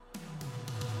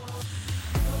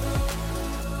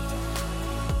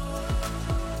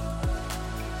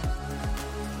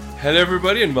Hello,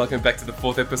 everybody, and welcome back to the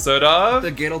fourth episode of The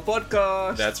Gennel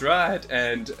Podcast. That's right,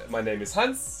 and my name is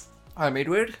Hans. I'm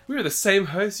Edward. We're the same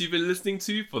hosts you've been listening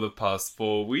to for the past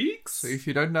 4 weeks. So if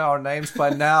you don't know our names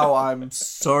by now, I'm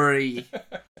sorry.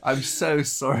 I'm so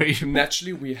sorry.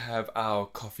 Naturally, we have our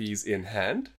coffees in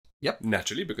hand. Yep.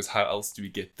 Naturally, because how else do we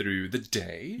get through the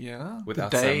day? Yeah.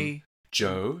 Without the day some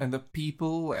Joe. and the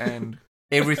people and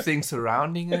everything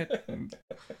surrounding it.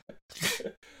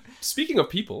 Speaking of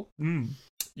people,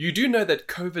 you do know that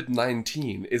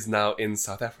COVID-19 is now in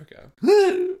South Africa.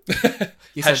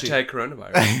 Yes, Hashtag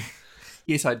coronavirus.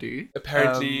 Yes, I do.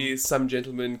 Apparently, some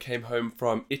gentleman came home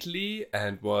from Italy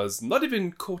and was not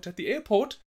even caught at the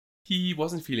airport. He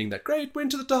wasn't feeling that great,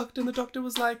 went to the doctor, and the doctor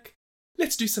was like,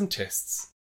 let's do some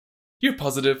tests. You're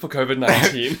positive for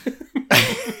COVID-19.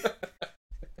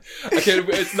 Okay,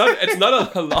 it's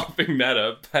not a laughing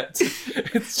matter, but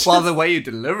it's just... Well, the way you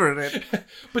delivered it.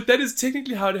 But that is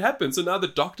technically how it happened. So now the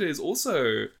doctor is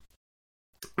also...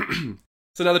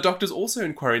 So now the doctor's also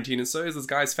in quarantine, and so is this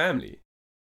guy's family.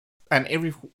 And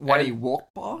everyone he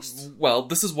walked past? Well,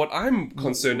 this is what I'm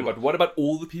concerned about. What about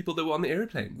all the people that were on the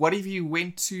airplane? What if you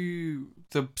went to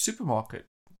the supermarket?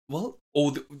 Well,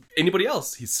 or anybody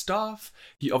else. His staff.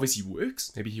 He obviously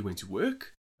works. Maybe he went to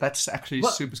work. That's actually a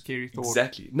super scary thought.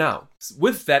 Exactly. Now,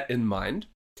 with that in mind,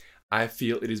 I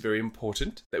feel it is very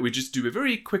important that we just do a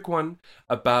very quick one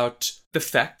about the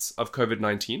facts of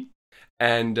COVID-19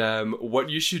 and what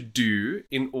you should do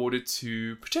in order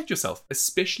to protect yourself,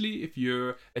 especially if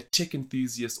you're a tech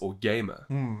enthusiast or gamer.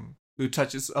 Who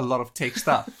touches a lot of tech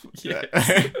stuff.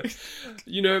 Yes.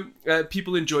 You know,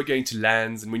 people enjoy going to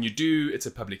LANs, and when you do, it's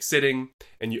a public setting,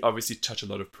 and you obviously touch a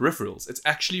lot of peripherals. It's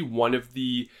actually one of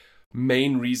the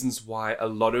main reasons why a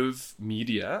lot of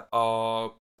media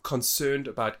are concerned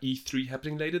about E3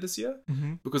 happening later this year.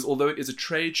 Because although it is a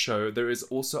trade show, there is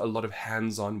also a lot of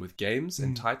hands-on with games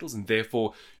and titles, and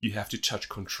therefore you have to touch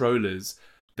controllers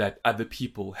that other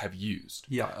people have used.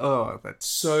 Yeah, that's...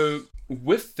 So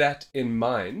with that in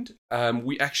mind,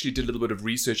 we actually did a little bit of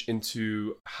research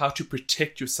into how to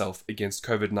protect yourself against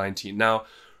COVID-19. Now,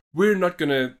 we're not going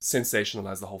to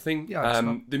sensationalize the whole thing.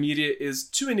 Yeah, the media is,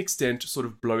 to an extent, sort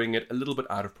of blowing it a little bit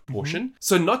out of proportion.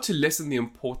 So not to lessen the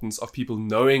importance of people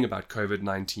knowing about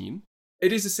COVID-19,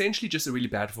 it is essentially just a really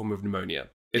bad form of pneumonia.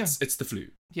 It's the flu,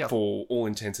 for all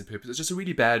intents and purposes. It's just a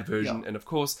really bad version. And of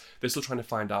course, they're still trying to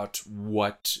find out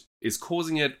what is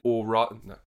causing it,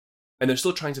 and they're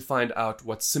still trying to find out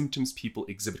what symptoms people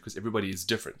exhibit, because everybody is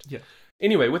different.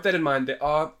 Anyway, with that in mind, there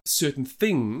are certain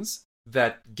things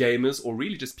that gamers, or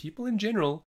really just people in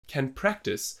general, can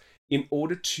practice in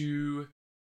order to,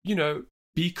 you know,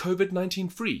 be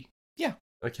COVID-19 free. Yeah.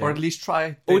 Okay. Or at least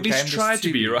try. Or at least try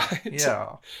to be, right?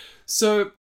 Yeah.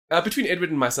 So, between Edward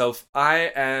and myself,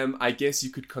 I guess you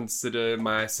could consider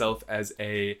myself as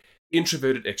a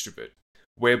introverted extrovert,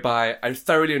 whereby I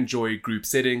thoroughly enjoy group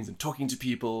settings and talking to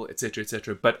people,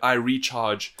 etc., but I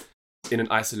recharge in an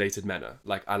isolated manner.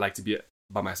 Like, I like to be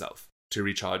by myself to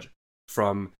recharge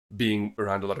from being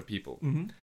around a lot of people.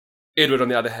 Edward, on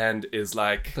the other hand, is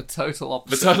like... The total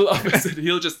opposite. The total opposite.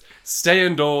 He'll just stay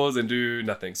indoors and do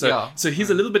nothing. So he's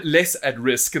a little bit less at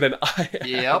risk than I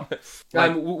am.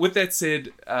 With that said,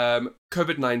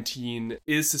 COVID-19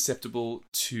 is susceptible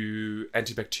to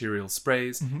antibacterial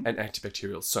sprays and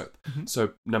antibacterial soap.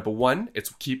 So number one,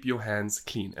 it's keep your hands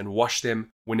clean and wash them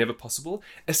whenever possible,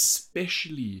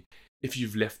 especially if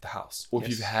you've left the house or if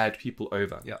you've had people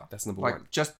over. That's number one.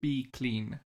 Just be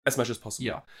clean. As much as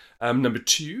possible. Number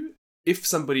two, if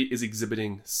somebody is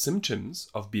exhibiting symptoms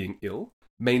of being ill,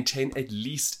 maintain at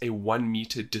least a 1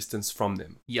 meter distance from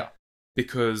them.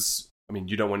 Because, I mean,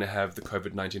 you don't want to have the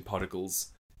COVID-19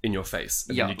 particles in your face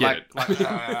and then you get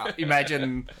it.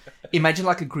 Imagine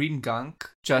like a green gunk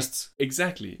just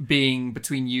exactly being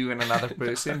between you and another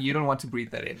person. You don't want to breathe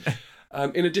that in.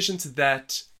 In addition to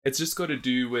that, it's just got to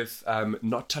do with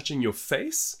not touching your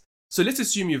face. So let's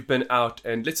assume you've been out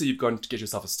and let's say you've gone to get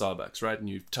yourself a Starbucks, right? And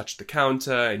you've touched the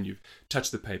counter and you've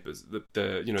touched the papers,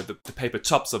 the paper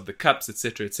tops of the cups,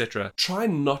 etc., etc. Try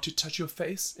not to touch your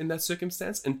face in that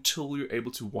circumstance until you're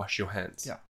able to wash your hands.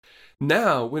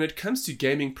 Now, when it comes to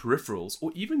gaming peripherals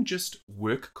or even just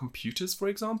work computers, for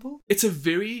example, it's a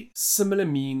very similar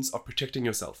means of protecting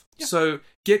yourself. So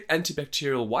get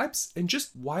antibacterial wipes and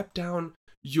just wipe down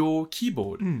your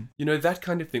keyboard, that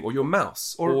kind of thing, or your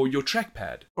mouse, or your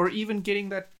trackpad. Or even getting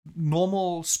that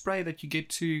normal spray that you get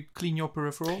to clean your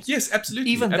peripherals. Yes,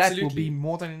 absolutely. Even that will be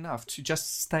more than enough to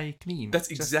just stay clean. That's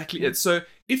exactly it. So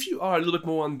if you are a little bit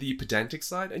more on the pedantic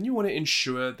side and you want to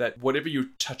ensure that whatever you're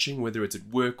touching, whether it's at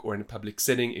work or in a public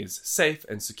setting, is safe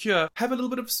and secure, have a little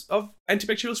bit of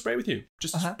antibacterial spray with you.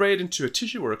 Just spray it into a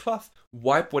tissue or a cloth,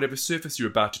 wipe whatever surface you're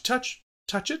about to touch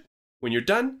it. When you're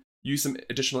done, use some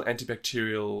additional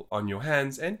antibacterial on your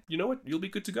hands, and you know what? You'll be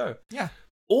good to go. Yeah.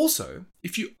 Also,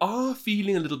 if you are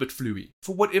feeling a little bit fluey,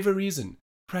 for whatever reason,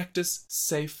 practice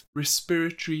safe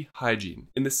respiratory hygiene.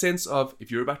 In the sense of, if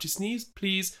you're about to sneeze,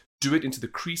 please do it into the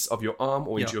crease of your arm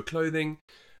or into your clothing.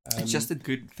 It's just a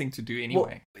good thing to do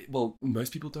anyway. Well,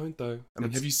 most people don't, though. I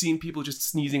mean, have you seen people just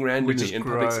sneezing randomly in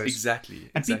public?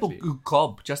 Exactly. And people who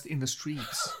gob just in the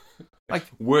streets. Like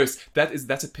worse,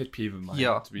 that's a pet peeve of mine.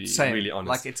 Yeah, to be really honest.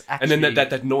 Like it's actually, and then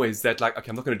that noise, that like, okay,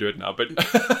 I'm not going to do it now, but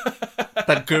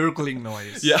that gurgling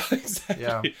noise. Yeah, exactly.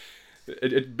 Yeah.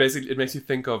 It basically makes you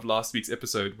think of last week's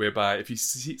episode, whereby if you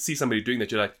see somebody doing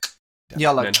that, you're like,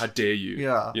 man, how dare you?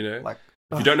 Yeah, like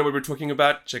if you don't know what we're talking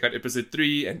about, check out episode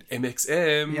 3 and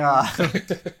MXM. Yeah.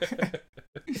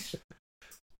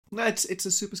 No, it's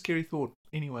a super scary thought.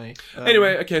 Anyway,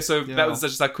 okay, so that was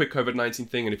just like quick COVID-19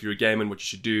 thing, and if you're a gamer, and what you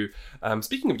should do.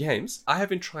 Speaking of games, I have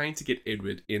been trying to get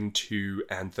Edward into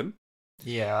Anthem.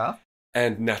 Yeah.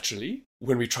 And naturally,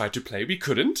 when we tried to play, we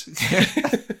couldn't.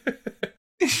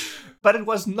 But it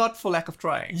was not for lack of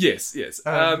trying. Yes.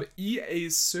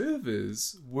 EA's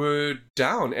servers were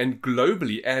down, and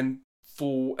globally, and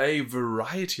for a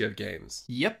variety of games.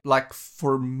 Yep, like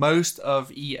for most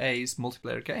of EA's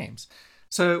multiplayer games.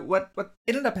 So what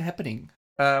ended up happening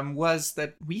was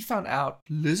that we found out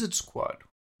Lizard Squad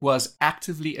was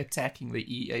actively attacking the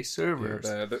EA servers.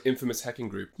 Yeah, the infamous hacking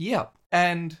group. Yeah,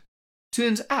 and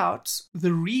turns out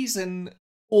the reason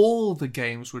all the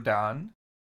games were down,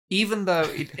 even though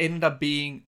it ended up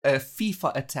being a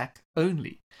FIFA attack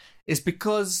only, is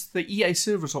because the EA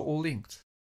servers are all linked.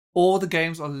 All the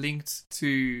games are linked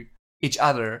to each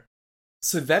other.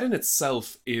 So that in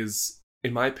itself is,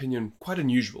 in my opinion, quite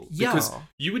unusual. Because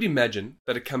you would imagine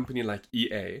that a company like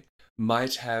EA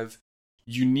might have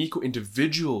unique or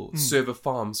individual server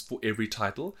farms for every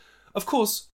title. Of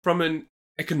course, from an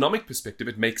economic perspective,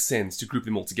 it makes sense to group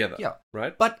them all together. Yeah.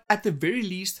 Right? But at the very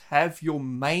least, have your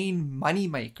main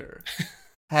moneymaker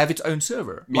have its own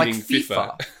server. Meaning like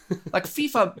FIFA. Like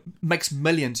FIFA makes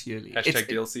millions yearly. Hashtag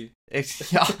DLC.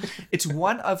 It's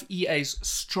one of EA's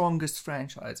strongest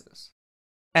franchises.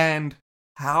 And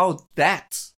how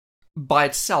that by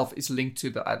itself is linked to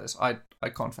the others, I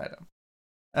can't fathom.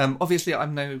 Obviously,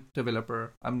 I'm no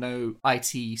developer. I'm no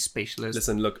IT specialist.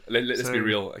 Listen, look, let's be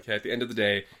real. Okay, at the end of the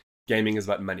day, gaming is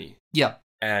about money. Yeah.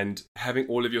 And having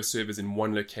all of your servers in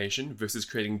one location versus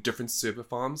creating different server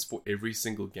farms for every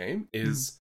single game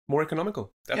is more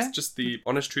economical. That's just the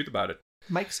honest truth about it.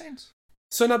 Makes sense.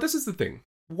 So now this is the thing.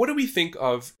 What do we think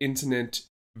of internet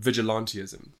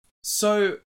vigilantism?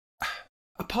 So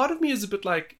a part of me is a bit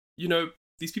like,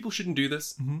 these people shouldn't do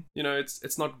this. Mm-hmm.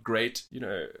 It's not great.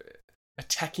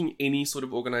 Attacking any sort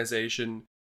of organization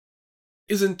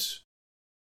isn't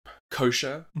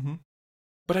kosher. Mm-hmm.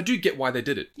 But I do get why they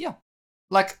did it. Yeah.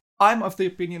 Like, I'm of the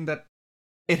opinion that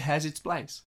it has its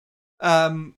place.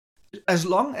 As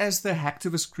long as the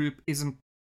hacktivist group isn't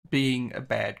being a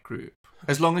bad group.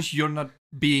 As long as you're not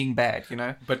being bad,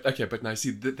 But now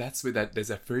see, that's where there's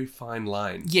a very fine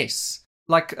line. Yes.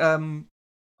 Like,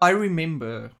 I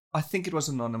remember, I think it was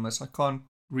anonymous. I can't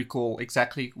recall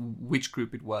exactly which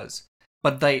group it was.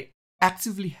 But they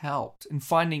actively helped in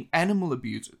finding animal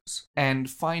abusers and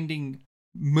finding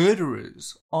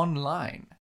murderers online,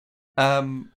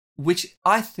 which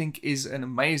I think is an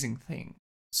amazing thing.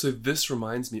 So this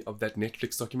reminds me of that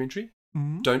Netflix documentary,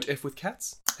 Don't F with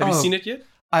Cats. Have you seen it yet?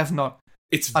 I have not.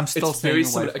 I'm still very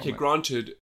similar. Okay,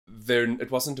 granted,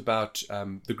 it wasn't about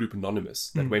the group Anonymous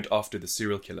that went after the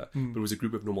serial killer, but it was a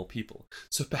group of normal people.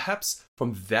 So perhaps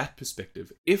from that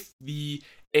perspective, if the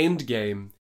end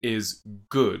game is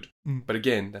good, but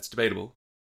again, that's debatable,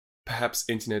 perhaps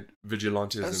internet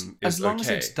vigilantism is okay. As long as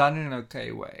it's done in an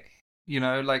okay way.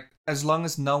 Like, as long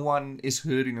as no one is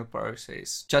hurt in the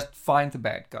process, just find the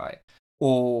bad guy.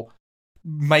 Or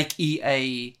make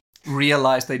EA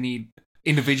realize they need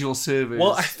individual servers.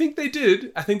 Well, I think they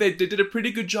did. I think they did a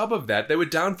pretty good job of that. They were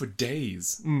down for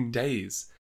days.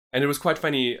 Days. And it was quite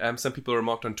funny. Some people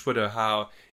remarked on Twitter how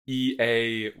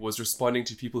EA was responding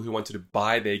to people who wanted to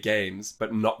buy their games,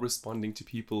 but not responding to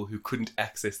people who couldn't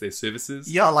access their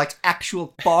services. Yeah, like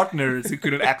actual partners who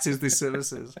couldn't access their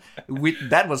services.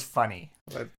 That was funny.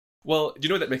 Well, do you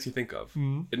know what that makes me think of?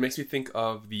 Hmm. It makes me think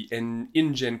of the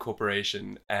InGen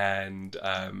Corporation and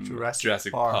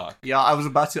Jurassic Park. Yeah, I was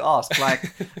about to ask.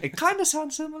 Like, it kind of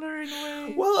sounds similar in a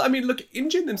way. Well, I mean, look,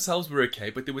 InGen themselves were okay,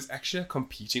 but there was actually a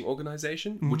competing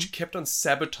organization which kept on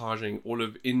sabotaging all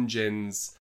of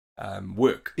InGen's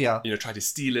work. Yeah. Tried to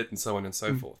steal it and so on and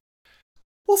so forth.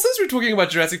 Well, since we're talking about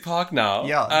Jurassic Park now,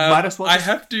 might as well I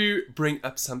have to bring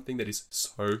up something that is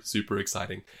so super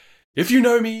exciting. If you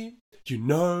know me, you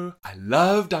know I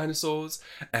love dinosaurs,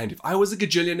 and if I was a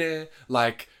gajillionaire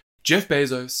like Jeff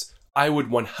Bezos, I would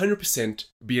 100%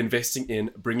 be investing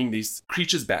in bringing these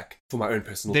creatures back for my own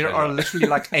personal pleasure. There are literally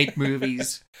like 8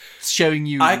 movies showing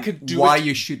you I could do why it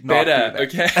you should not better,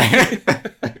 do that.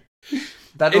 okay?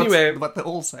 That's Anyway, what they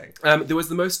all say. There was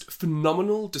the most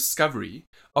phenomenal discovery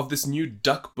of this new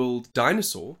duck-billed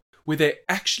dinosaur where they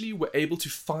actually were able to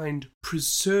find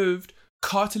preserved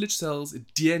cartilage cells,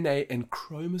 DNA, and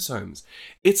chromosomes.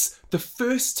 It's the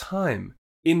first time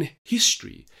in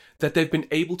history that they've been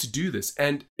able to do this,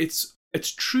 and it's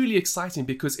truly exciting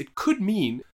because it could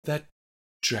mean that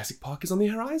Jurassic Park is on the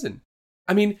horizon.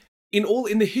 I mean, in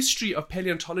the history of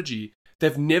paleontology,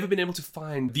 they've never been able to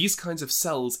find these kinds of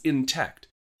cells intact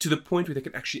to the point where they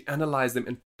can actually analyze them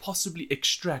and possibly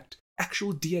extract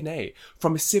actual DNA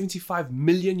from a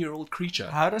 75-million-year-old creature.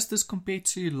 How does this compare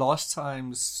to last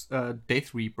time's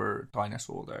Death Reaper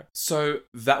dinosaur, though? So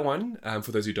that one,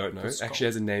 for those who don't know, actually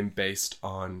has a name based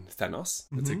on Thanos.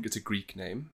 Mm-hmm. It's a Greek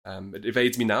name. It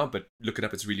evades me now, but look it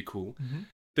up. It's really cool. Mm-hmm.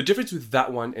 The difference with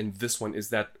that one and this one is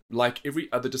that, like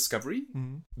every other discovery,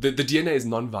 the DNA is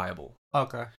non-viable.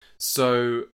 Okay.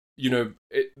 So,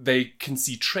 they can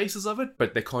see traces of it,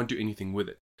 but they can't do anything with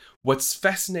it. What's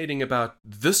fascinating about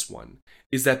this one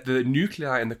is that the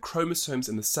nuclei and the chromosomes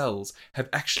in the cells have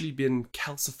actually been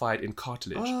calcified in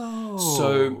cartilage. Oh.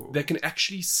 So they can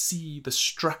actually see the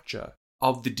structure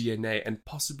of the DNA and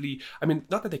possibly, I mean,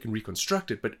 not that they can reconstruct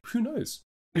it, but who knows?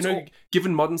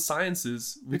 Given modern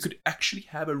sciences, we could actually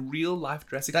have a real life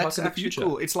Jurassic Park in the future. That's actually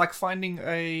cool. It's like finding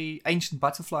an ancient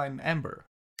butterfly in amber.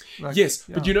 Yes,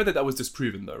 but you know that was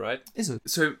disproven though, right? Is it?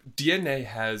 So DNA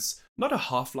has not a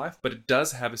half-life, but it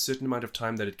does have a certain amount of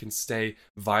time that it can stay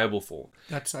viable for.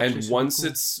 That's actually and super once cool.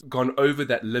 it's gone over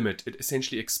that limit, it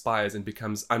essentially expires and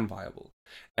becomes unviable.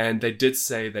 And they did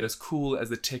say that as cool as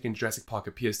the tech in Jurassic Park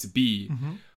appears to be,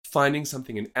 finding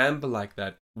something in amber like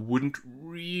that wouldn't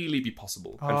really be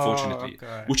possible, unfortunately.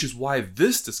 Okay. Which is why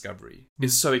this discovery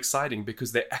is so exciting,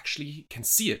 because they actually can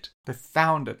see it. They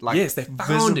found it. Yes, they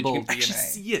found it. You can DNA. actually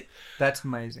see it. That's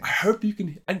amazing. I hope you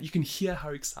can hear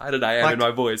how excited I am in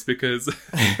my voice, because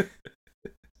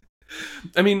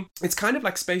I mean, it's kind of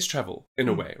like space travel in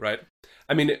a way, right?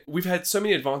 I mean, we've had so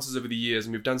many advances over the years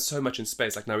and we've done so much in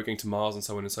space, like now we're going to Mars and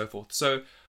so on and so forth. So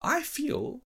I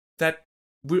feel that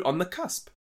we're on the cusp,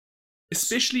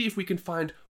 especially if we can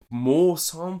find more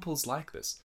samples like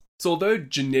this. So although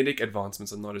genetic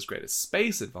advancements are not as great as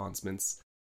space advancements,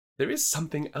 there is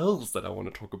something else that I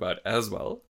want to talk about as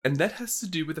well. And that has to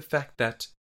do with the fact that,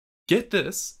 get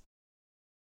this,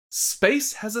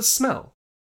 space has a smell.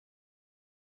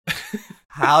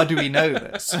 How do we know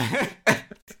this?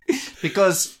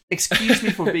 Because, excuse me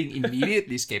for being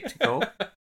immediately skeptical.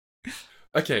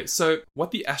 Okay, so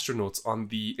what the astronauts on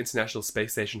the International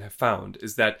Space Station have found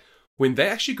is that when they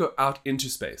actually go out into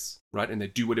space, right, and they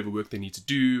do whatever work they need to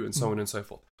do and so on and so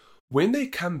forth, when they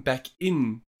come back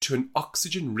in to an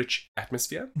oxygen-rich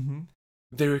atmosphere,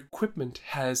 their equipment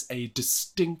has a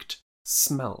distinct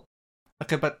smell.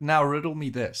 Okay, but now riddle me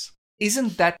this.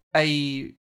 Isn't that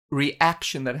a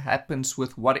reaction that happens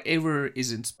with whatever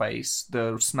is in space,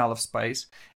 the smell of space,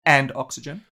 and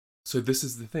oxygen? So this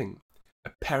is the thing.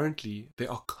 Apparently,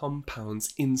 there are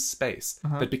compounds in space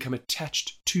that become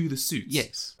attached to the suits.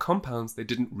 Yes. Compounds they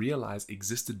didn't realize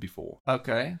existed before.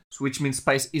 Okay. So which means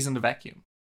space isn't a vacuum.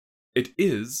 It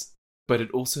is, but it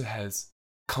also has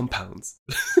compounds.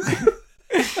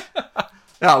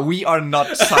 We are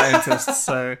not scientists,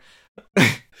 so...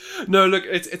 No, look,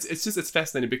 it's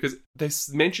fascinating because they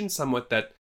mentioned somewhat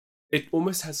that it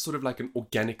almost has sort of like an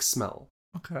organic smell.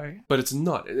 Okay. But it's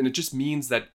not. And it just means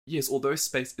that, yes, although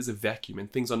space is a vacuum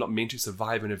and things are not meant to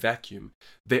survive in a vacuum,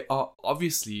 there are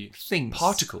obviously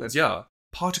particles,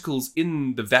 particles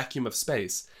in the vacuum of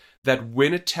space that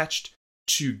when attached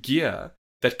to gear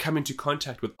that come into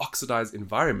contact with oxidized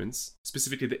environments,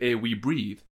 specifically the air we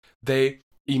breathe, they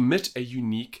emit a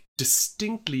unique,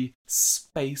 distinctly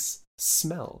space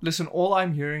smell. Listen, all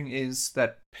I'm hearing is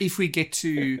that if we get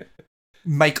to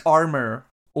make armor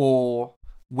or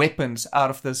weapons out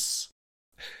of this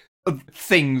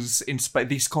things in space,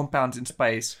 these compounds in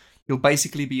space, you'll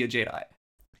basically be a Jedi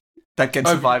that can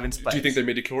survive in space. Do you think they're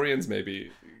midichlorians,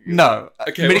 maybe? No.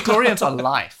 Okay, Midichlorians are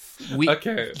life.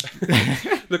 Okay.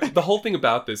 Look, the whole thing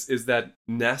about this is that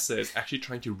NASA is actually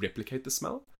trying to replicate the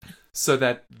smell so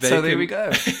that they So there we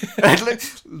go.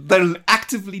 They're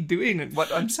actively doing it,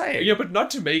 what I'm saying. Yeah, but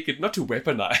not to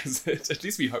weaponize it. At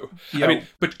least we hope. Yeah. I mean,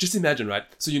 but just imagine, right?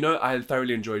 So I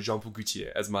thoroughly enjoy Jean Paul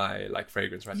Gaultier as my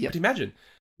fragrance, right? Yeah. But imagine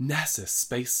NASA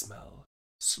space smell.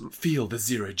 Feel the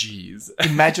 0 G's.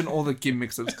 Imagine all the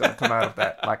gimmicks that's going to come out of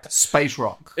that, like space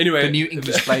rock. Anyway, the new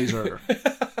English blazer.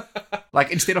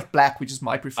 Like instead of black, which is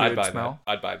my preferred smell.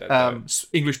 I'd buy that.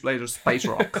 English blazer, space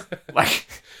rock. Like,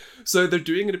 so they're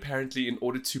doing it apparently in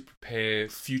order to prepare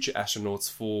future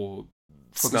astronauts for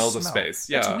smells of space.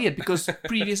 Yeah, it's weird because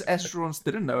previous astronauts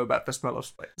didn't know about the smell of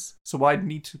space, so why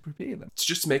need to prepare them? It's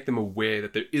just to make them aware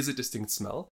that there is a distinct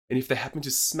smell, and if they happen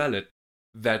to smell it,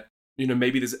 that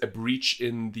maybe there's a breach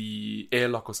in the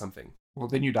airlock or something. Well,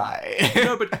 then you die.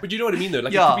 No, but you know what I mean, though.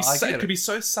 Like, yeah, it could be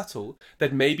so subtle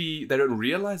that maybe they don't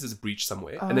realize there's a breach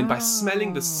somewhere, and then by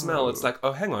smelling the smell, it's like,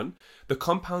 oh, hang on, the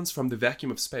compounds from the vacuum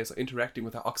of space are interacting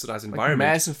with our oxidized environment,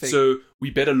 massive thing. So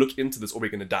we better look into this, or we're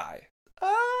going to die.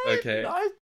 Okay.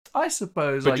 I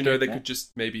suppose. But they could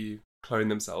just maybe clone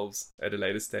themselves at a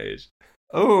later stage.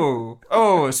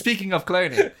 Oh! Speaking of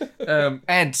cloning,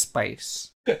 and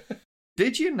space,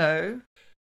 did you know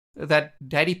that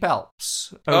Daddy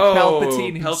Palps,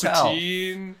 Palpatine himself,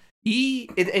 Palpatine.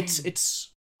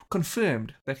 It's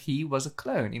confirmed that he was a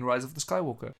clone in Rise of the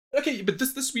Skywalker. Okay, but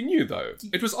this we knew though.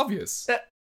 It was obvious.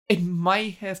 It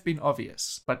might have been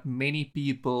obvious, but many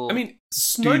people. I mean,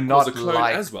 Snoke was a clone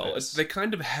as well. They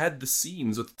kind of had the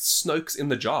scenes with Snoke's in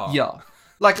the jar. Yeah,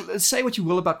 like say what you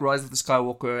will about Rise of the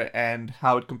Skywalker and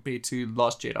how it compared to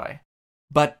Last Jedi,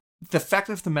 but the fact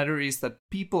of the matter is that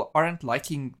people aren't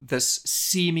liking this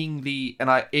seemingly, and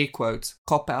I air quote,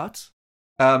 cop-out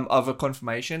of a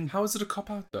confirmation. How is it a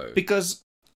cop-out, though? Because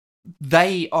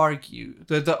they argue,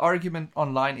 the argument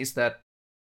online is that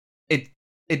it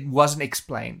wasn't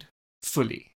explained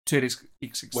fully to its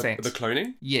extent. What, the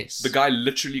cloning? Yes. The guy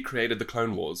literally created the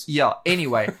Clone Wars. Yeah,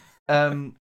 anyway.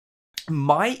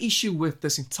 My issue with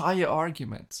this entire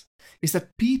argument is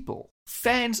that people,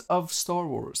 fans of Star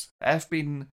Wars, have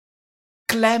been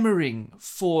clamoring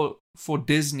for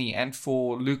Disney and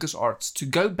for LucasArts to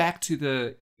go back to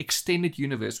the extended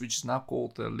universe, which is now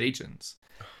called the Legends.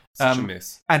 Such a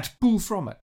mess. And pull from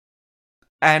it.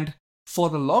 And for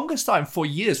the longest time, for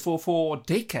years, for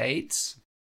decades,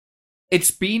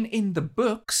 it's been in the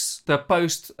books, the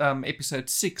post episode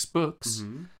 6 books,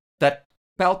 that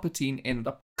Palpatine ended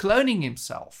up cloning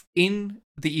himself in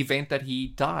the event that he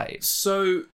died.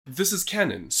 So this is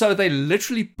canon. So they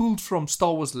literally pulled from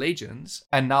Star Wars Legends,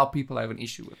 and now people have an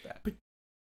issue with that. But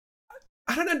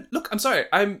I don't know. Look, I'm sorry.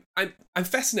 I'm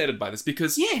fascinated by this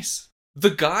because yes,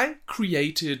 the guy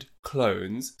created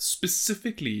clones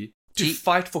specifically to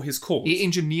fight for his cause. He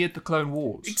engineered the Clone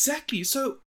Wars. Exactly.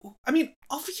 So I mean,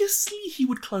 obviously he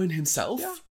would clone himself.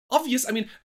 Yeah. Obvious. I mean,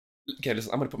 okay,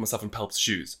 listen, I'm going to put myself in Palp's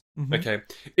shoes. Okay,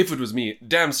 if it was me,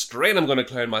 damn straight I'm going to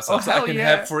clone myself so I can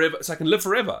have forever, so I can live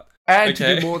forever. And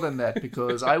to do more than that,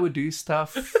 because I would do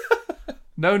stuff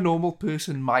no normal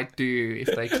person might do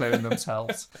if they clone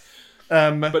themselves.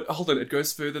 But hold on, it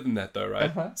goes further than that though,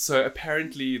 right? So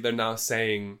apparently they're now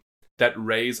saying that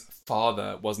Rey's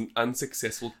father was an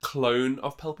unsuccessful clone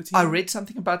of Palpatine. I read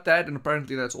something about that, and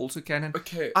apparently that's also canon.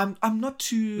 Okay, I'm not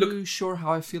too sure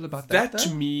how I feel about that. That to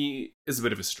me is a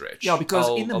bit of a stretch. Yeah, because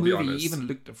in the movie he even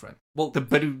looked different. Well,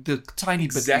 the tiny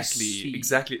bit.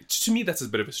 Exactly. To me, that's a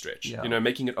bit of a stretch. Yeah. You know,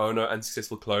 making it no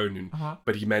unsuccessful clone,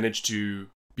 but he managed to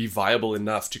be viable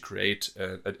enough to create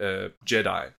a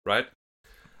Jedi, right?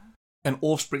 An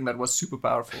offspring that was super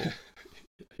powerful.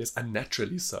 Yes,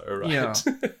 unnaturally so, right? Yeah.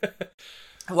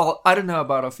 Well, I don't know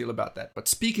about how I feel about that, but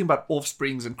speaking about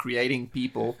offsprings and creating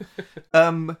people,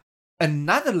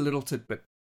 another little tidbit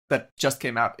that just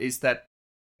came out is that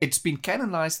it's been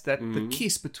canonized that the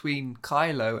kiss between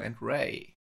Kylo and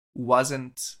Rey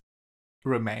wasn't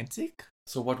romantic.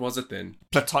 So what was it then?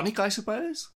 Platonic, I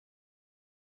suppose?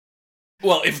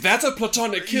 Well, if that's a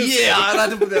platonic kiss... Yeah,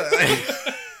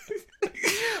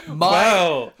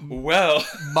 Well.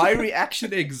 My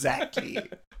reaction exactly.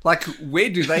 Like, where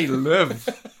do they live?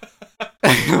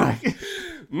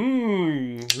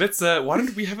 Let's, why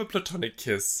don't we have a platonic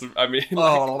kiss? I mean...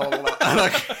 Well,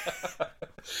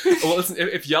 listen,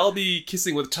 if y'all be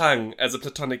kissing with tongue as a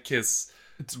platonic kiss,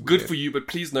 it's good for you, but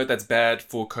please note that's bad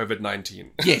for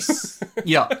COVID-19. Yes.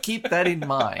 Yeah, keep that in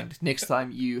mind next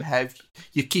time you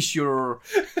kiss your,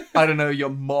 I don't know, your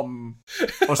mom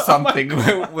or something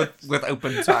with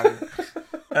open tongue.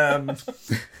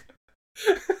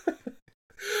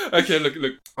 Okay, look.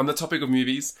 On the topic of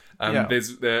movies,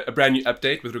 there's a brand new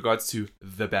update with regards to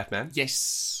The Batman.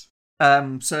 Yes.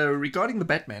 So regarding the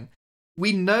Batman,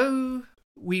 we now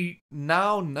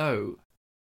know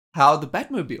how the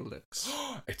Batmobile looks.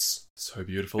 It's so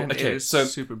beautiful. And okay, it is so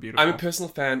super beautiful. I'm a personal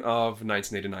fan of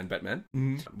 1989 Batman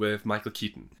with Michael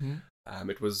Keaton.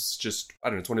 It was just, I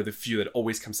don't know, it's one of the few that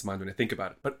always comes to mind when I think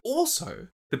about it. But also,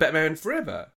 the Batman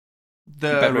Forever.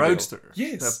 The Batmobile. Roadster.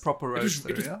 Yes. The proper Roadster,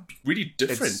 it was really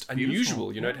different, It's unusual.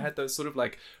 beautiful, You know, it had those sort of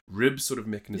like rib sort of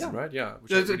mechanism, right? Yeah.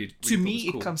 Which to me,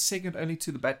 was cool. it comes second only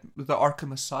to the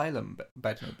Arkham Asylum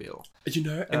Batmobile. You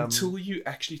know, until you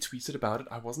actually tweeted about it,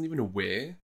 I wasn't even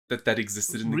aware that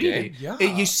existed in the Really? game. Yeah.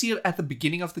 You see it at the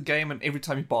beginning of the game and every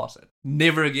time you pass it.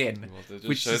 Never again. Well, that just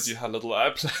which shows you how little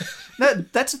I play. No,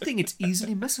 that's the thing. It's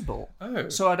easily missable. Oh.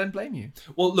 So I don't blame you.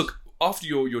 Well, look, after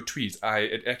your tweet,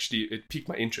 it piqued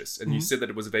my interest, and you said that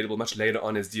it was available much later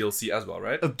on as DLC as well,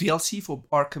 right? A DLC for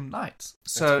Arkham Knight.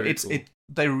 So That's very cool.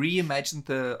 they reimagined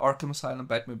the Arkham Asylum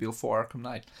Batmobile for Arkham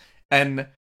Knight. And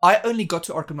I only got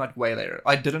to Arkham Knight way later.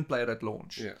 I didn't play it at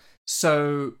launch. Yeah.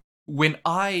 So when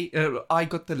I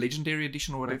got the Legendary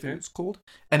Edition or whatever it's called,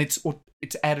 and it's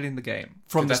added in the game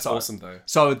from the That's start. awesome, though.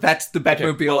 So that's the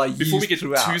Batmobile I used before we get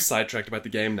throughout. too sidetracked about the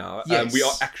game now, Yes. we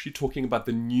are actually talking about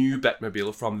the new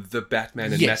Batmobile from The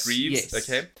Batman and Matt Reeves. Yes.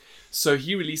 Okay, so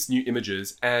he released new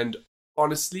images, and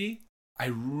honestly, I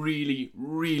really,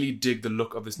 really dig the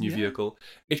look of this new vehicle.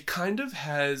 It kind of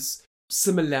has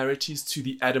similarities to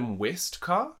the Adam West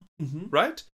car,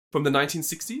 right? From the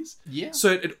 1960s. Yeah.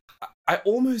 So I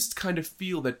almost kind of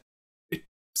feel that it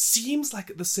seems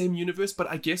like the same universe, but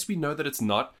I guess we know that it's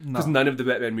not, because none of the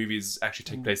Batman movies actually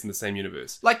take place in the same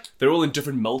universe. Like, they're all in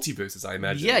different multiverses, I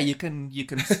imagine. yeah, you can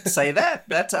say that.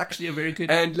 That's actually a very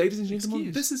good. And ladies and gentlemen,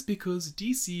 excuse. this is because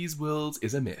DC's world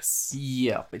is a mess.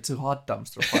 Yeah, it's a hot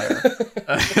dumpster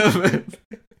fire.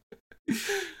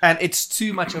 And it's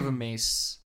too much of a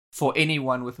mess for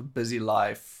anyone with a busy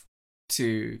life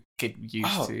to get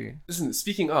used to. Listen,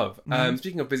 speaking of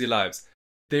busy lives,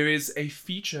 there is a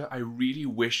feature I really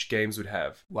wish games would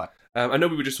have. What? I know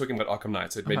we were just talking about Arkham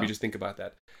Knight, so it made me just think about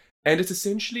that. And it's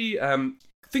essentially,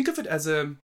 think of it as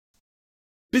a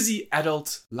busy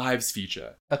adult lives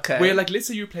feature. Okay. Where, like, let's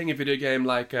say you're playing a video game,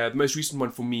 like the most recent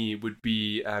one for me would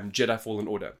be Jedi Fallen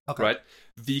Order, right?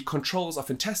 The controls are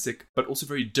fantastic, but also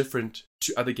very different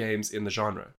to other games in the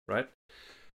genre, right?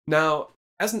 Now,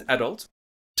 as an adult,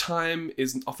 time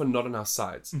is often not on our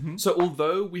sides. So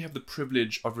although we have the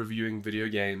privilege of reviewing video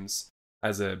games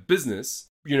as a business,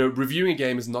 you know, reviewing a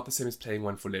game is not the same as playing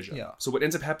one for leisure. Yeah. So what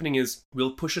ends up happening is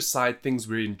we'll push aside things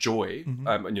we enjoy,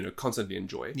 and, you know, constantly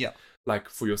enjoy. Yeah. Like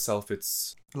for yourself,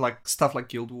 it's... Like stuff like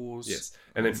Guild Wars. Yes.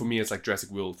 And then for me, it's like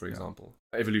Jurassic World, for example.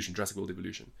 Jurassic World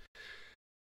Evolution.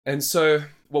 And so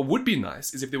what would be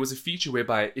nice is if there was a feature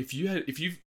whereby if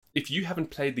you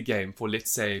haven't played the game for, let's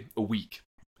say, a week,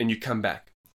 and you come back,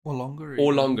 Or longer.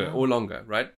 or longer,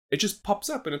 right? It just pops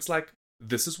up and it's like,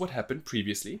 this is what happened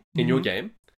previously in your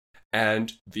game,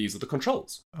 and these are the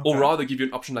controls. Or rather, give you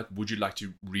an option like, would you like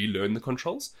to relearn the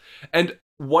controls? And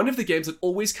one of the games that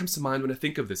always comes to mind when I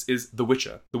think of this is The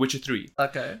Witcher 3.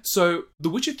 Okay. So The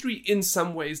Witcher 3 in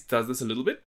some ways does this a little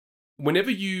bit.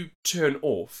 Whenever you turn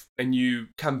off and you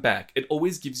come back, it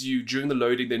always gives you, during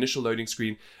the initial loading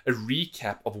screen, a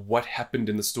recap of what happened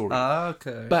in the story.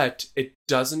 Okay. But it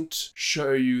doesn't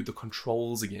show you the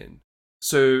controls again.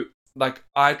 So, like,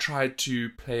 I tried to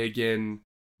play again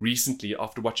recently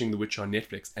after watching The Witcher on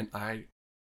Netflix, and I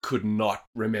could not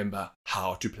remember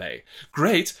how to play.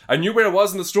 Great, I knew where I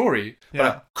was in the story, but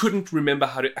I couldn't remember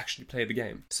how to actually play the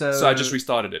game. So I just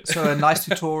restarted it. So a nice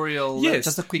tutorial, yes,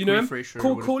 just a quick refresher.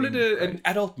 Call it an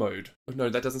adult mode. No,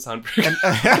 that doesn't sound very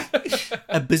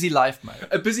a busy life mode.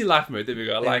 A busy life mode, there we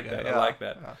go. I like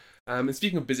that. Yeah. And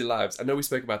speaking of busy lives, I know we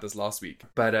spoke about this last week,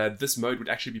 but this mode would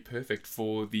actually be perfect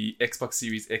for the Xbox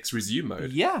Series X Resume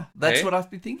mode. Yeah, that's what I've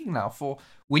been thinking now. For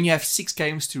when you have 6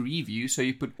 games to review, so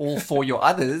you put all 4 your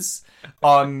others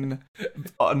on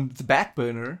the back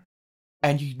burner,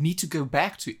 and you need to go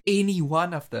back to any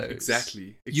one of those.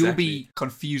 Exactly. You'll be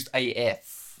confused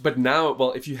AF. But now,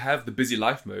 well, if you have the busy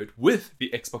life mode with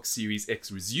the Xbox Series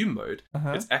X Resume mode,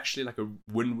 it's actually like a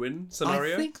win-win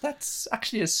scenario. I think that's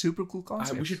actually a super cool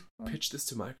concept. We should pitch this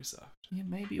to Microsoft. Yeah,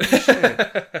 maybe we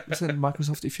should. Listen,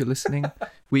 Microsoft, if you're listening,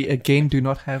 we again do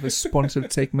not have a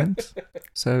sponsored segment,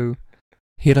 so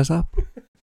hit us up.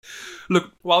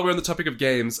 Look, while we're on the topic of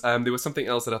games, there was something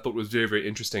else that I thought was very, very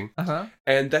interesting.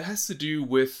 And that has to do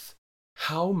with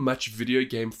how much video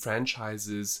game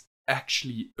franchises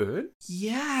actually earn?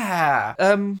 Yeah.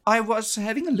 I was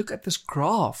having a look at this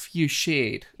graph you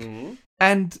shared,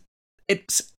 and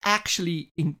it's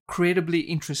actually incredibly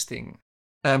interesting,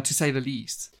 to say the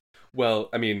least. Well,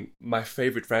 I mean, my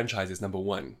favorite franchise is number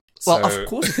one. Well, of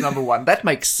course it's number one. That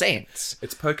makes sense.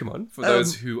 It's Pokemon, for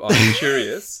those who are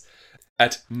curious,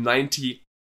 at $90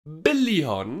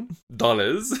 billion.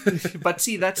 But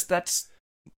see, that's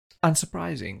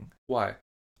unsurprising. Why?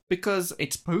 Because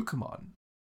it's Pokemon.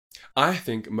 I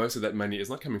think most of that money is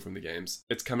not coming from the games.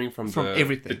 It's coming from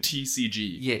everything. The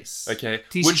TCG. Yes. Okay.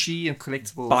 TCG and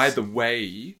collectibles. By the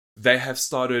way, they have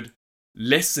started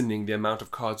lessening the amount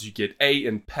of cards you get, A,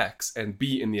 in packs, and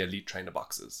B, in the Elite Trainer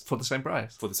boxes. For the same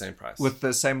price. For the same price. With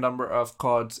the same number of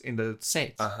cards in the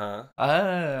set. Uh-huh.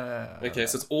 Ah. Okay,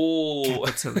 so it's all...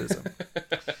 Capitalism.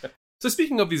 So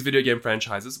speaking of these video game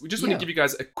franchises, we just want to give you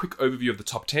guys a quick overview of the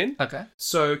top 10. Okay.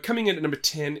 So coming in at number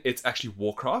 10, it's actually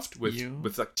Warcraft with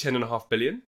like 10.5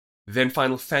 billion. Then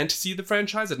Final Fantasy, the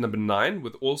franchise, at number 9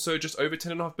 with also just over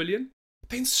 10.5 billion.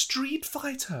 Then Street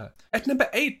Fighter at number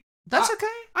 8. That's okay.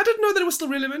 I didn't know that it was still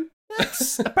relevant.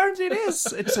 Apparently it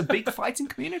is. It's a big fighting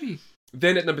community.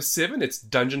 Then at number 7, it's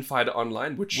Dungeon Fighter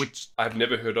Online, which I've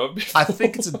never heard of before. I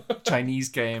think it's a Chinese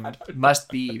game. It must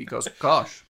be, because,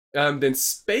 gosh. Then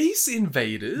Space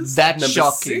Invaders. That's number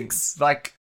shocking. 6.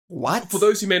 Like, what? For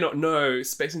those who may not know,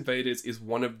 Space Invaders is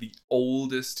one of the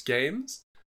oldest games.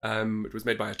 It was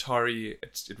made by Atari.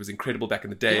 It was incredible back in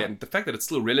the day, and the fact that it's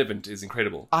still relevant is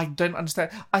incredible. I don't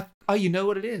understand. You know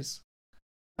what it is?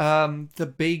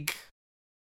 The big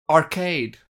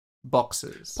arcade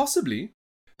boxes. Possibly.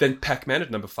 Then Pac-Man at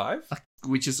number 5.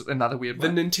 Which is another weird the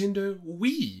one. Nintendo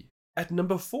Wii at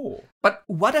number 4. But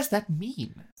what does that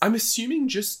mean? I'm assuming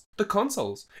just the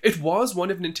consoles. It was one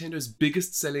of Nintendo's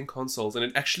biggest selling consoles, and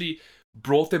it actually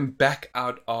brought them back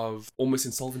out of almost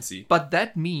insolvency. But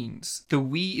that means the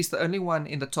Wii is the only one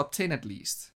in the top 10 at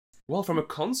least. Well, from a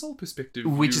console perspective,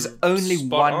 which is only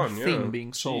one thing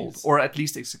being sold. Or at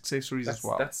least its accessories as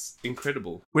well. That's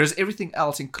incredible. Whereas everything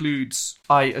else includes,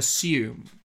 I assume,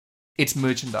 its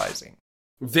merchandising.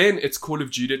 Then it's Call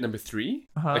of Duty at number 3.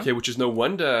 Okay, which is no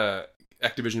wonder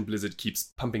Activision Blizzard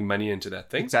keeps pumping money into that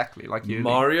thing. Exactly, like you.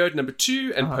 Mario at number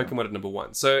 2 and Pokemon at number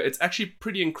 1. So it's actually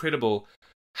pretty incredible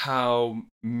how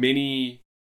many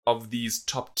of these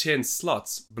top 10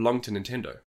 slots belong to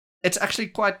Nintendo. It's actually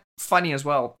quite funny as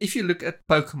well. If you look at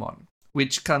Pokemon,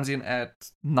 which comes in at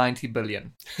 90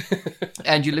 billion,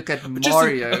 and you look at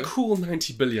Mario... Just a cool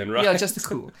 90 billion, right? Yeah, just a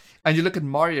cool. And you look at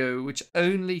Mario, which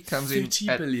only comes in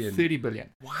at 30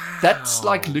 billion. Wow. That's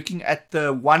like looking at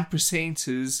the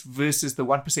 1%ers versus the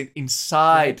 1%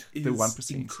 inside the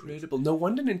 1%. Incredible. No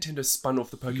wonder Nintendo spun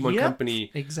off the Pokemon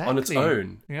company on its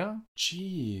own. Yeah.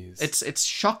 Jeez. It's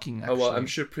shocking, actually. Oh, well, I'm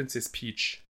sure Princess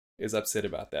Peach is upset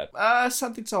about that.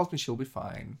 Something tells me she'll be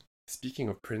fine. Speaking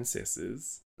of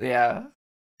princesses... Yeah.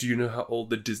 Do you know how old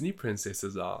the Disney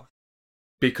princesses are?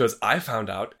 Because I found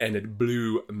out and it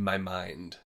blew my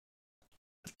mind.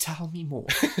 Tell me more.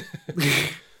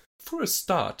 For a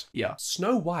start,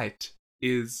 Snow White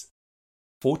is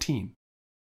 14.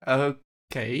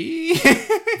 Okay.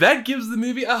 That gives the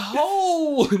movie a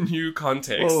whole new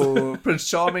context. Oh, Prince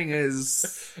Charming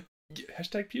is...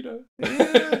 Hashtag pedo.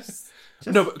 Yes.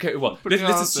 No, okay, well,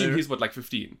 let's assume he's, like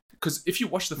 15. Because if you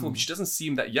watch the film, she doesn't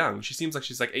seem that young. She seems like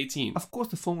she's like 18. Of course,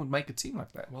 the film would make it seem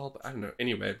like that. Well, but I don't know.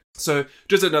 Anyway, so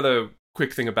just another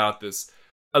quick thing about this.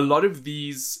 A lot of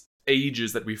these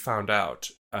ages that we found out,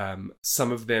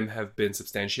 some of them have been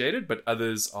substantiated, but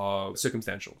others are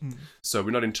circumstantial. So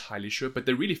we're not entirely sure, but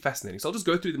they're really fascinating. So I'll just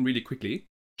go through them really quickly.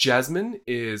 Jasmine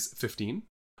is 15.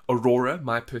 Aurora,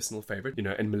 my personal favorite,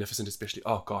 and Maleficent especially.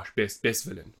 Oh gosh, best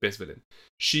villain.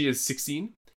 She is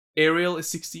 16. Ariel is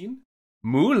 16.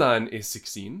 Mulan is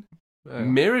 16.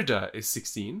 Merida is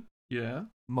 16. Yeah.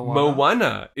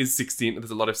 Moana is 16.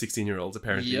 There's a lot of 16-year-olds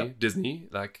apparently. Yep. Disney,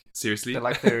 like, seriously. They're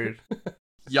like they're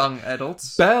young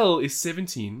adults. Belle is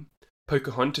 17.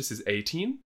 Pocahontas is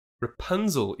 18.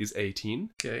 Rapunzel is 18.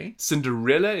 Okay.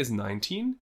 Cinderella is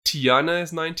 19. Tiana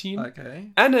is 19.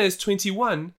 Okay. Anna is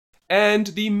 21. And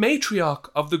the matriarch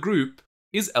of the group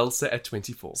is Elsa at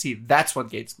 24. See, that's what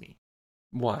gets me.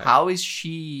 Why? How is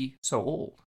she so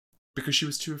old? Because she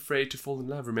was too afraid to fall in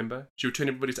love, remember? She would turn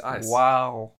everybody to ice.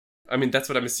 Wow. I mean, that's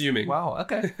what I'm assuming. Wow,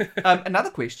 okay. Another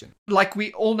question. Like,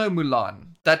 we all know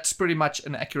Mulan. That's pretty much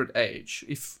an accurate age,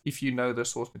 if you know the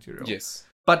source material. Yes.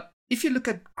 But if you look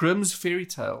at Grimm's fairy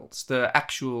tales, the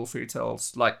actual fairy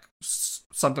tales, like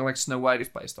something like Snow White is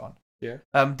based on. Yeah.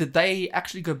 Did they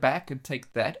actually go back and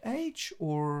take that age,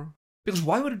 or... Because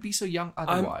why would it be so young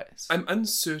otherwise? I'm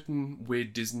uncertain where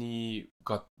Disney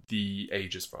got the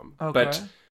ages from. Okay. But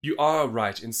you are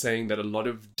right in saying that a lot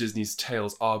of Disney's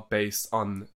tales are based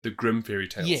on the Grimm fairy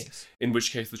tales. Yes. In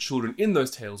which case, the children in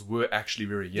those tales were actually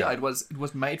very young. Yeah, it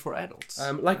was made for adults.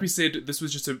 Like we said, this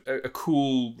was just a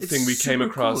cool thing we came super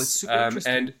across. cool. It's super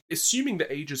interesting. And assuming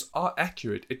the ages are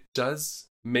accurate, it does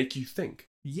make you think.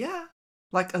 Yeah,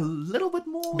 like a little bit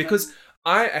more. Because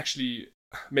I actually,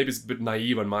 maybe it's a bit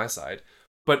naive on my side,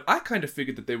 but I kind of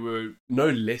figured that they were no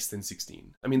less than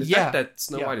 16. I mean, the fact that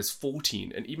Snow White is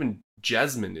 14 and even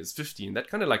Jasmine is 15, that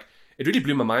kind of like, it really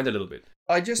blew my mind a little bit.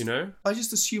 I just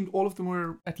assumed all of them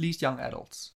were at least young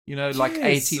adults, like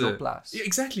 18 or plus. Yeah,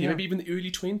 exactly, maybe even the early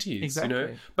 20s,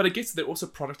 exactly. But I guess they're also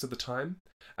products of the time.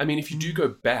 I mean, if you do go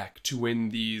back to when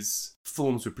these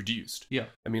films were produced,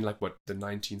 I mean, like what, the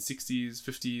 1960s,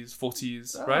 50s,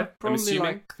 40s, right? Probably I'm assuming.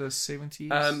 like the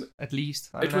 70s, at least.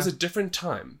 It was a different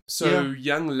time. So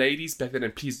young ladies back then,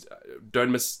 and please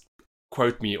don't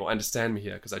misquote me or understand me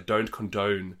here, because I don't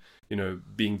condone,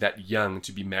 being that young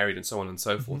to be married and so on and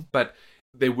so forth. But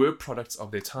they were products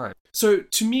of their time. So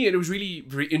to me, it was really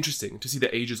very interesting to see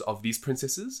the ages of these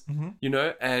princesses, and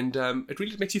it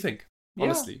really makes you think,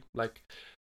 honestly. Like,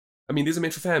 I mean, these are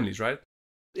meant for families, right?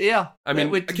 Yeah. I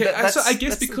mean, so I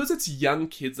guess because it's young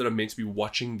kids that are meant to be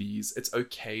watching these, it's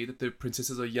okay that the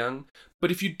princesses are young.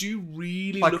 But if you do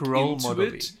really like look role into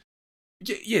modeling. it,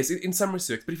 yes, in some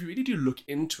respects. But if you really do look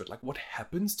into it, like what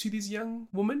happens to these young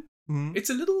women, it's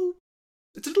a little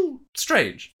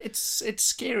strange. It's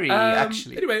scary,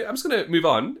 actually. Anyway, I'm just gonna move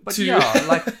on. But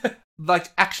to...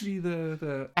 like actually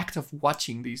the act of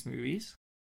watching these movies.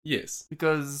 Yes.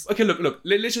 Because... Okay, look.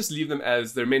 Let's just leave them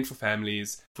as they're meant for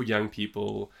families, for young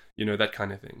people, that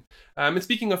kind of thing. And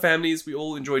speaking of families, we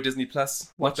all enjoy Disney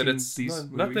Plus. Not that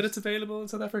it's available in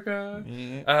South Africa.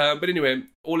 Yeah. But anyway,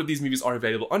 all of these movies are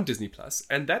available on Disney Plus,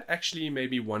 and that actually made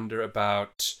me wonder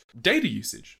about data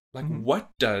usage. Like,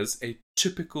 what does a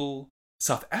typical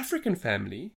South African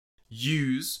family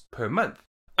use per month?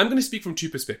 I'm going to speak from two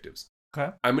perspectives.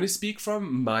 Okay. I'm going to speak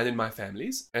from mine and my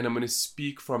family's, and I'm going to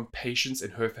speak from Patience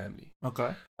and her family.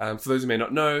 Okay. For those who may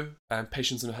not know,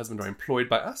 Patience and her husband are employed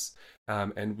by us,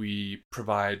 and we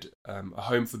provide a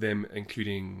home for them,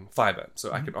 including fiber,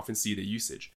 so I can often see their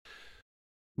usage.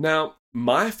 Now,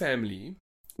 my family,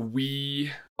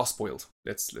 we are spoiled.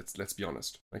 Let's be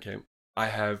honest. Okay, I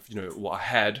have I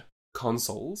had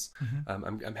consoles.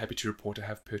 I'm happy to report I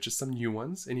have purchased some new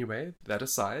ones. Anyway, that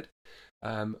aside.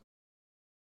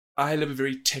 I live a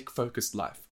very tech-focused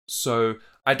life. So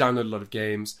I download a lot of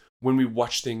games. When we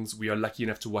watch things, we are lucky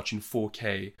enough to watch in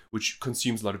 4K, which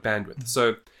consumes a lot of bandwidth.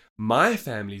 So my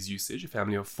family's usage, a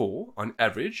family of 4, on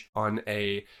average, on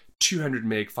a 200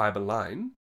 meg fiber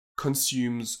line,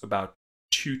 consumes about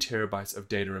 2 terabytes of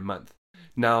data a month.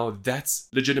 Now, that's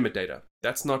legitimate data.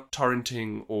 That's not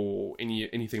torrenting or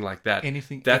anything like that.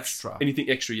 Anything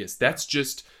extra, yes. That's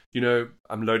just,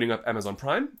 I'm loading up Amazon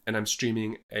Prime and I'm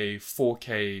streaming a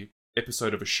 4K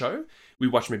episode of a show. We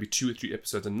watch maybe 2 or 3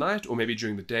 episodes a night, or maybe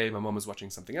during the day my mom is watching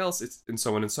something else, and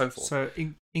so on and so forth. So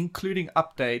including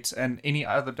updates and any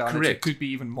other downloads, it could be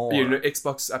even more.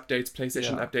 Xbox updates,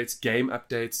 PlayStation updates, game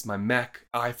updates, my Mac,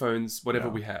 iPhones, whatever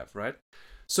we have, right?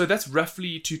 So that's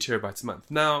roughly 2 terabytes a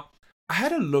month. Now, I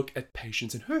had a look at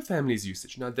Patience and her family's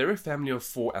usage. Now, they're a family of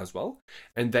 4 as well,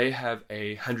 and they have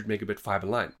a 100 megabit fiber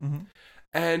line.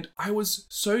 And I was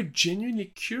so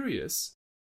genuinely curious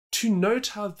to note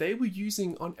how they were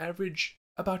using, on average,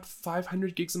 about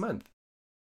 500 gigs a month.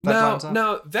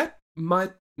 Now, that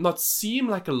might not seem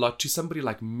like a lot to somebody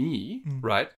like me,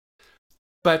 right?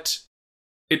 But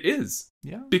it is.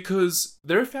 Yeah. Because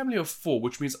they're a family of 4,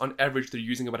 which means on average they're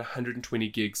using about 120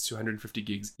 gigs to 150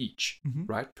 gigs each,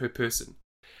 right, per person.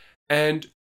 And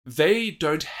they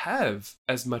don't have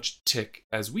as much tech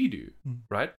as we do,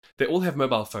 right? They all have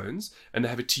mobile phones, and they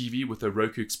have a TV with a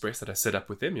Roku Express that I set up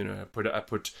with them. I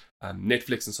put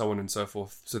Netflix and so on and so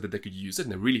forth so that they could use it,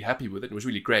 and they're really happy with it. It was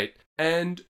really great.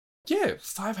 And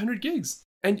 500 gigs.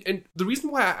 And the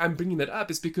reason why I'm bringing that up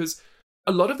is because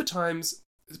a lot of the times,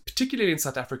 particularly in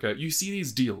South Africa, you see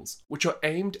these deals which are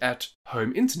aimed at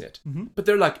home internet, but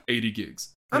they're like 80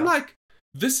 gigs. I'm like,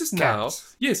 this is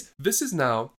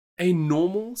now a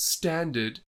normal,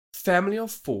 standard family of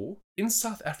 4 in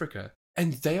South Africa,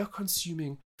 and they are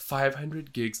consuming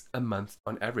 500 gigs a month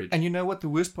on average. And you know what the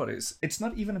worst part is? It's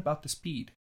not even about the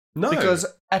speed. No. Because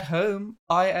at home,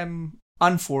 I am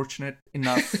unfortunate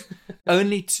enough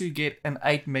only to get an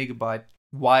 8 megabyte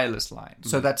wireless line.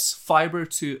 So that's fiber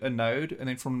to a node, and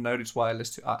then from a node it's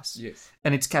wireless to us. Yes.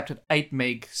 And it's capped at 8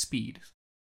 meg speed.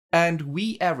 And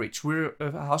we're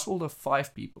a household of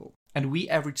 5 people, and we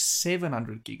average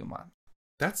 700 gig a month.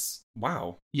 That's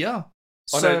wow. Yeah.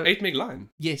 On an 8 meg line.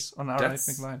 Yes, on our 8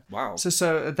 meg line. Wow.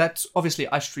 So that's obviously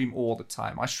I stream all the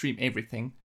time. I stream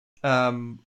everything.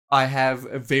 I have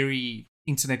a very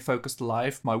internet focused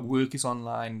life. My work is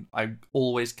online. I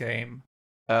always game.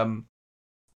 And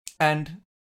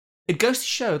it goes to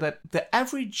show that the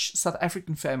average South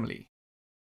African family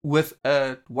with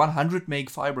a 100 meg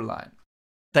fiber line,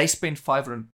 they spend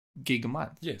 500 gig a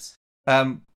month. Yes.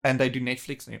 And they do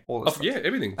Netflix and all that stuff. Yeah,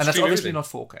 everything. And that's Stream obviously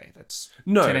everything. not 4K. That's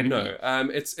No.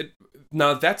 1080p.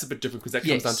 Now that's a bit different because that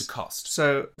comes down to cost.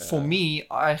 So for me,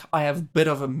 I have a bit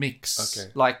of a mix.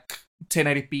 Okay. Like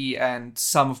 1080p and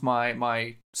some of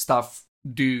my stuff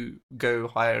do go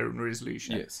higher in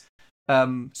resolution. Yes.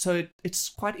 So it's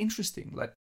quite interesting.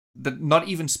 Like not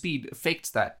even speed affects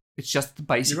that. It's just the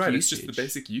basic You're right, usage. it's just the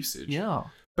basic usage. Yeah.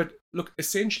 But look,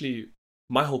 essentially,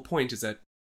 my whole point is that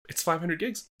it's 500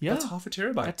 gigs. Yeah. That's half a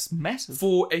terabyte. That's massive.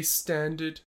 For a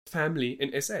standard family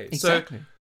in SA. Exactly.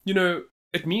 So,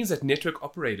 it means that network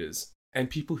operators and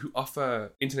people who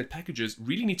offer internet packages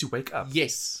really need to wake up.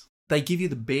 Yes. They give you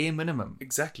the bare minimum.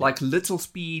 Exactly. Like little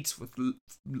speeds with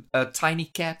a tiny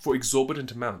cap. For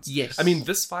exorbitant amounts. Yes. I mean,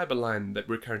 this fiber line that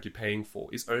we're currently paying for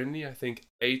is only, I think,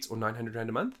 800 or 900 Rand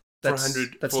a month.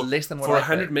 That's less than what for I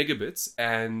 100 pay. megabits,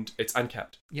 and it's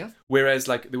uncapped. Yeah. Whereas,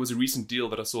 there was a recent deal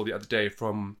that I saw the other day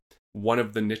from one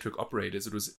of the network operators.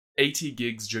 It was 80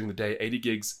 gigs during the day, 80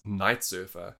 gigs night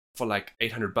surfer for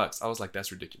 $800. I was like,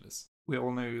 that's ridiculous. We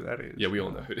all know who that is. Yeah, we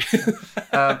all know who it is.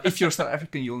 If you're South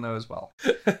African, you'll know as well.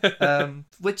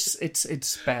 Which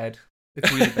it's bad.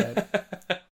 It's really bad.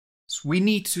 So we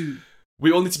need to.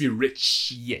 We all need to be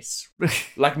rich. Yes.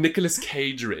 Like Nicolas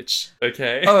Cage rich,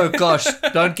 okay? Oh gosh,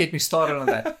 don't get me started on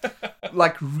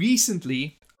that.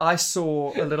 Recently, I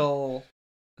saw a little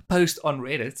post on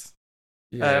Reddit.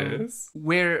 Yes.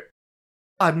 Where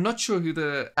I'm not sure who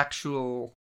the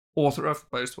actual author of the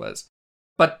post was,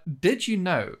 but did you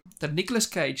know that Nicolas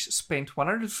Cage spent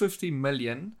 $150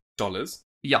 million?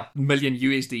 Yeah, million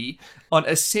USD on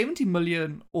a 70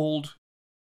 million old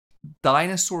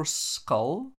dinosaur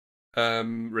skull?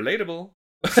 Relatable.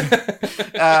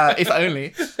 If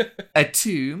only. A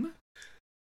tomb.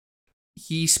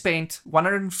 He spent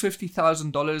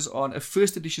 $150,000 on a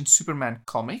first edition Superman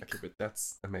comic. Okay, but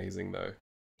that's amazing, though.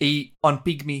 On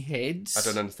pygmy heads. I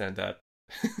don't understand that.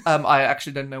 I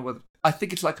actually don't know what. I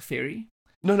think it's like a fairy.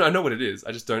 No, I know what it is.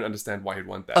 I just don't understand why he'd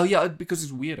want that. Oh yeah, because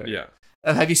it's weirdo. Yeah.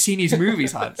 Have you seen his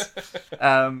movies, Hans?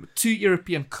 2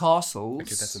 European castles.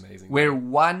 Okay, that's amazing. Where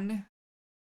one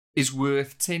is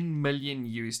worth 10 million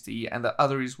USD and the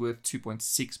other is worth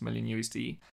 2.6 million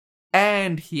USD.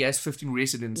 And he has 15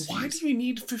 residences. Why do you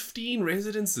need 15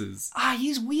 residences?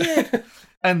 He's weird.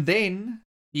 And then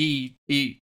the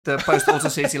post also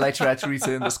says he later had to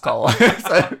return the skull.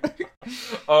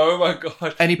 Oh my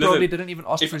god. And he probably didn't even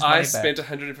ask for his money back. If I spent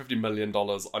 $150 million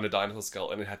on a dinosaur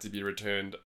skull and it had to be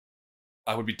returned,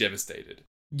 I would be devastated.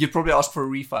 You'd probably ask for a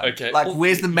refund. Okay.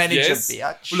 Where's the manager, yes.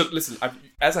 bitch? Well, look, listen,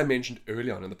 as I mentioned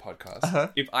early on in the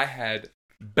podcast, if I had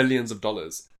billions of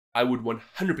dollars, I would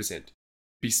 100%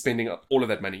 be spending all of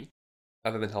that money,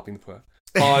 other than helping the poor,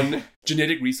 on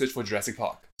genetic research for Jurassic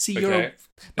Park. See,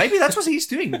 maybe that's what he's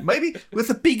doing. Maybe with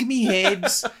the pygmy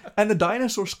heads and the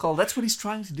dinosaur skull, that's what he's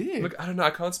trying to do. Look, I don't know.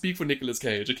 I can't speak for Nicolas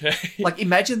Cage, okay?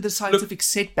 Imagine the scientific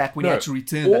setback when he had to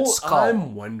return that skull. All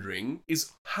I'm wondering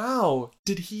is how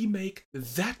did he make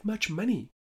that much money?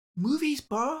 Movies,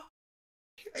 bro.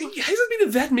 He hasn't been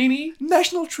in that many.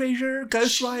 National Treasure,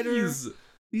 Ghost Rider.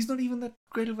 He's not even that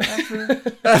great of an actor.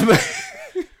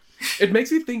 It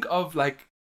makes me think of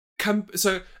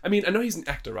so, I mean, I know he's an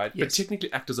actor, right? Yes. But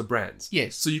technically actors are brands.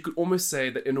 Yes. So you could almost say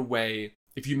that in a way,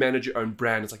 if you manage your own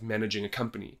brand, it's like managing a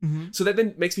company. Mm-hmm. So that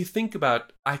then makes me think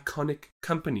about iconic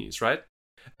companies, right?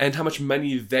 And how much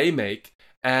money they make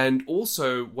and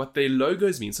also what their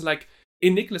logos mean. So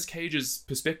in Nicolas Cage's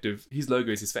perspective, his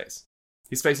logo is his face.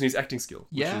 His face and his acting skill.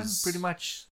 Yeah, pretty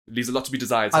much. Leaves a lot to be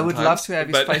desired sometimes. I would love to have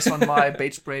his face on my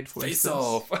bedspread, for face instance.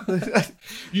 Off.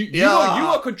 You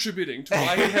are contributing to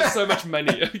why he has so much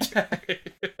money. Okay.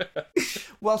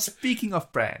 Well, speaking of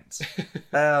brands,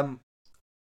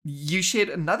 you shared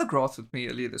another graph with me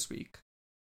earlier this week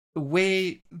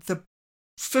where the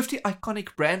 50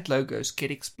 iconic brand logos get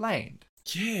explained.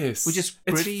 Yes. Which is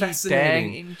pretty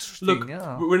fascinating. Dang interesting. Look,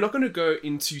 yeah. We're not going to go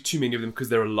into too many of them because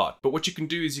there are a lot. But what you can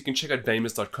do is you can check out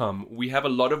famous.com. We have a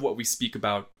lot of what we speak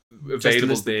about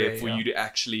available there for you to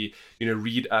actually,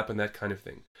 read up and that kind of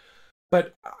thing.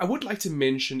 But I would like to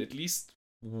mention at least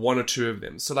one or two of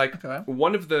them. So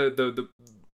one of the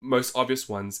most obvious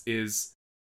ones is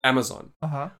Amazon.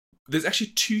 There's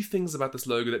actually two things about this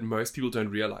logo that most people don't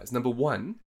realize. Number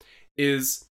one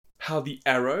is how the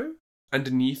arrow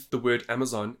underneath the word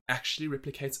Amazon actually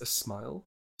replicates a smile.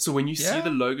 So when you see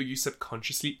the logo, you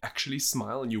subconsciously actually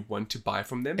smile and you want to buy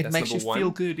from them. It makes you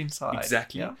feel good inside.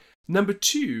 Exactly. Yeah? Number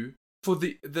two, for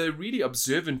the really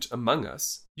observant among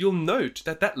us, you'll note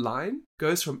that line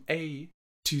goes from A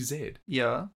to Z.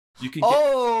 Yeah. You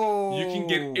can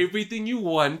get everything you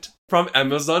want from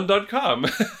Amazon.com.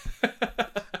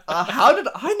 How did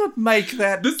I not make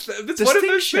that? That's one of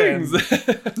those things.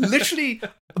 Literally,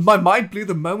 my mind blew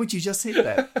the moment you just said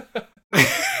that.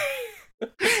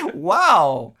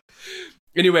 Wow.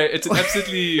 Anyway, it's an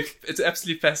absolutely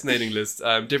fascinating list.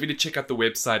 Definitely check out the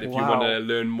website if you want to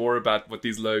learn more about what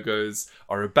these logos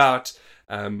are about.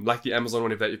 Like the Amazon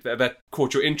one, if that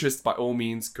caught your interest, by all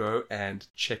means, go and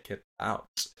check it out.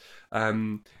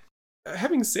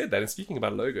 Having said that, and speaking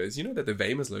about logos, you know that the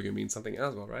Famous logo means something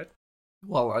as well, right?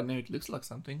 Well, I know it looks like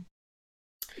something.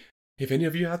 If any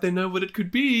of you out there know what it could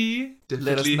be,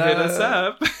 definitely Let us hit us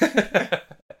up.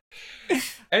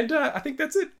 And I think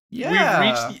that's it. Yeah. We've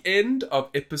reached the end of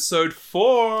episode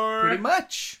 4. Pretty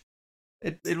much.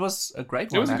 It was a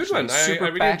great one. It was a good one. I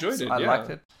really packed. enjoyed it. I liked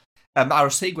it. Our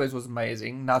segues was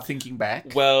amazing. Now thinking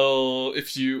back. Well,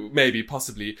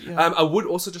 possibly. Yeah. I would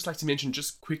also just like to mention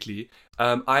just quickly,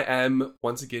 I am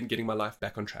once again getting my life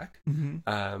back on track.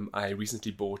 Mm-hmm. I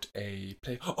recently bought a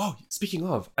speaking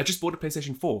of, I just bought a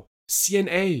PlayStation 4.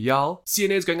 CNA, y'all.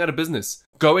 CNA is going out of business.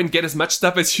 Go and get as much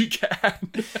stuff as you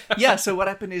can. Yeah, so what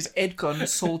happened is Edcon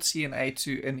sold CNA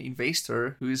to an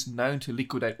investor who is known to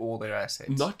liquidate all their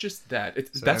assets. Not just that.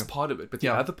 That's part of it. But the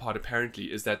other part, apparently,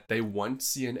 is that they want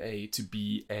CNA to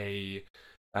be a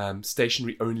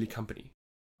stationery-only company.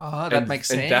 That makes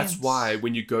sense. And that's why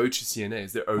when you go to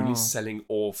CNAs, they're only selling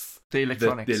off the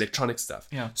electronics. The electronic stuff.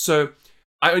 Yeah. So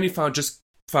I only found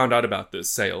out about this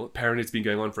sale. Apparently it's been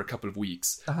going on for a couple of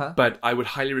weeks. But I would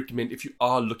highly recommend, if you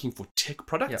are looking for tech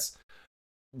products,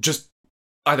 just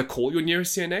either call your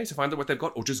nearest CNA to find out what they've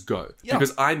got, or just go. Yeah.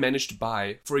 Because I managed to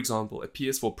buy, for example, a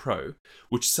PS4 Pro,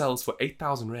 which sells for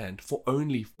 8,000 Rand for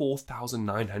only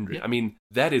 4,900. I mean,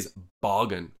 that is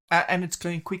bargain. And it's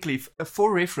going quickly.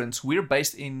 For reference, we're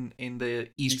based in the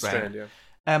East Rand. Yeah.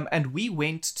 And we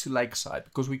went to Lakeside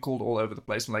because we called all over the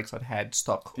place, and Lakeside had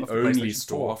stock the of only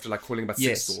store after calling about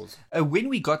 6 stores. When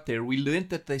we got there, we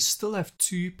learned that they still have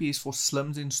 2 PS4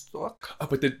 Slims in stock. Oh,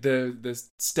 but the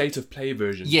state of play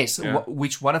version. Yes,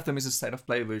 which one of them is a state of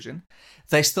play version.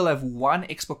 They still have 1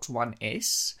 Xbox One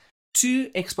S, 2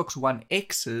 Xbox One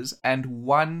X's, and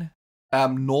 1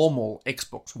 normal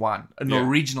Xbox One,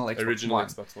 original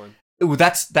Xbox One.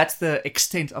 That's the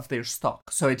extent of their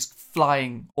stock. So it's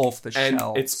flying off the shelves.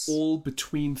 And it's all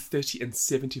between 30 and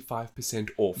 75%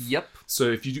 off. Yep.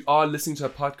 So if you are listening to our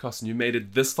podcast and you made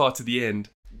it this far to the end,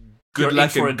 good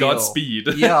luck and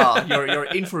Godspeed. Yeah, you're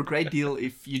in for a great deal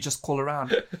if you just call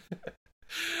around.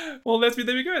 Well, there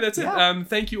we go. That's it.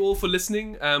 Thank you all for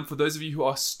listening. For those of you who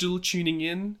are still tuning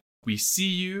in, we see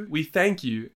you, we thank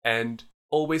you, and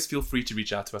always feel free to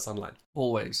reach out to us online.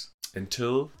 Always.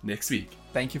 Until next week.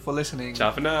 Thank you for listening.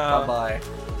 Ciao for now.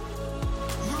 Bye-bye.